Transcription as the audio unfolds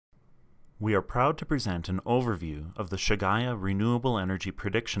We are proud to present an overview of the Shigaya Renewable Energy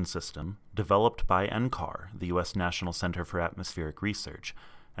Prediction System developed by NCAR, the U.S. National Center for Atmospheric Research,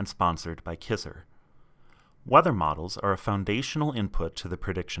 and sponsored by KISR. Weather models are a foundational input to the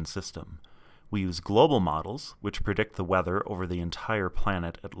prediction system. We use global models, which predict the weather over the entire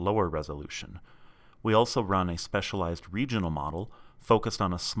planet at lower resolution. We also run a specialized regional model focused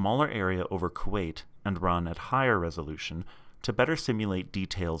on a smaller area over Kuwait and run at higher resolution to better simulate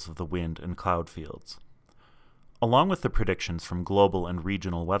details of the wind and cloud fields. Along with the predictions from global and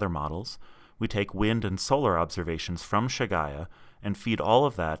regional weather models, we take wind and solar observations from Shigaya and feed all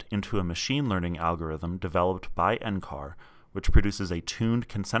of that into a machine learning algorithm developed by NCAR, which produces a tuned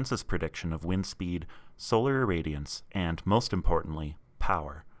consensus prediction of wind speed, solar irradiance, and, most importantly,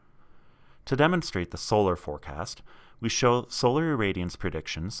 power. To demonstrate the solar forecast, we show solar irradiance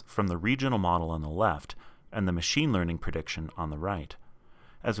predictions from the regional model on the left and the machine learning prediction on the right.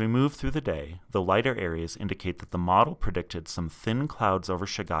 As we move through the day, the lighter areas indicate that the model predicted some thin clouds over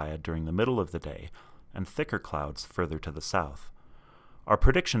Shigaya during the middle of the day and thicker clouds further to the south. Our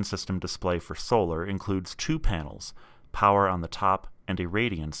prediction system display for solar includes two panels, power on the top and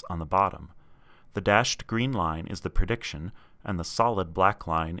irradiance on the bottom. The dashed green line is the prediction, and the solid black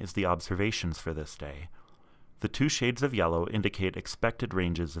line is the observations for this day. The two shades of yellow indicate expected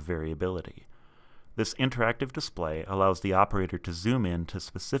ranges of variability. This interactive display allows the operator to zoom in to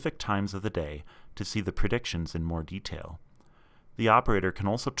specific times of the day to see the predictions in more detail. The operator can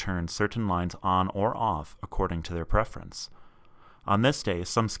also turn certain lines on or off according to their preference. On this day,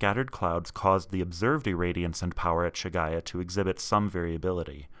 some scattered clouds caused the observed irradiance and power at Shigaya to exhibit some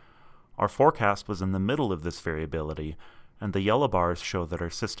variability. Our forecast was in the middle of this variability, and the yellow bars show that our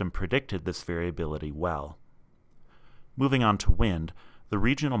system predicted this variability well. Moving on to wind, the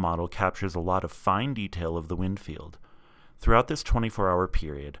regional model captures a lot of fine detail of the wind field. Throughout this 24-hour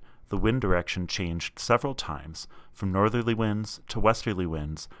period, the wind direction changed several times, from northerly winds to westerly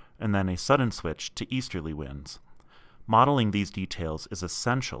winds, and then a sudden switch to easterly winds. Modeling these details is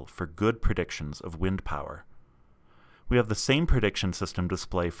essential for good predictions of wind power. We have the same prediction system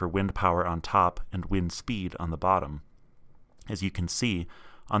display for wind power on top and wind speed on the bottom. As you can see,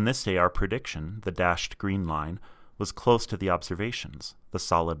 on this day our prediction, the dashed green line, was close to the observations, the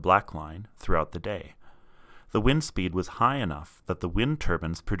solid black line, throughout the day. The wind speed was high enough that the wind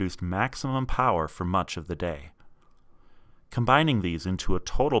turbines produced maximum power for much of the day. Combining these into a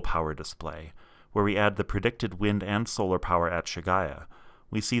total power display, where we add the predicted wind and solar power at Shigaya,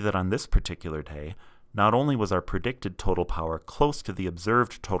 we see that on this particular day, not only was our predicted total power close to the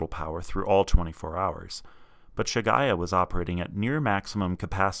observed total power through all 24 hours, but Shigaya was operating at near maximum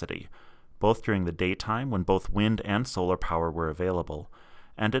capacity, both during the daytime when both wind and solar power were available,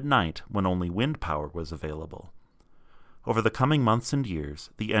 and at night when only wind power was available. Over the coming months and years,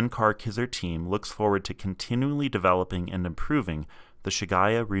 the NCAR KISR team looks forward to continually developing and improving the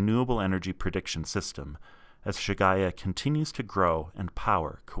Shigaya Renewable Energy Prediction System as Shigaya continues to grow and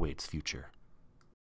power Kuwait's future.